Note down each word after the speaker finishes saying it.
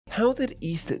How did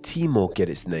East Timor get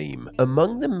its name?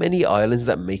 Among the many islands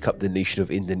that make up the nation of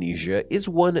Indonesia is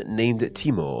one named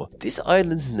Timor. This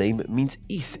island's name means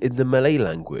east in the Malay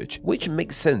language, which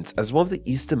makes sense as one of the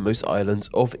easternmost islands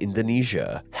of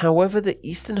Indonesia. However, the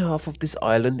eastern half of this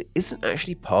island isn't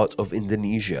actually part of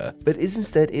Indonesia, but is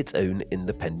instead its own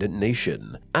independent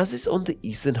nation. As it's on the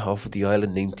eastern half of the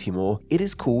island named Timor, it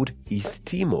is called East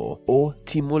Timor, or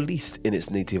Timor-Leste in its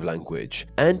native language.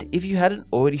 And if you hadn't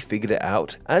already figured it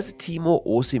out, as Timor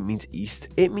also means east,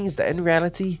 it means that in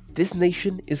reality, this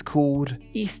nation is called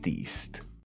East-East.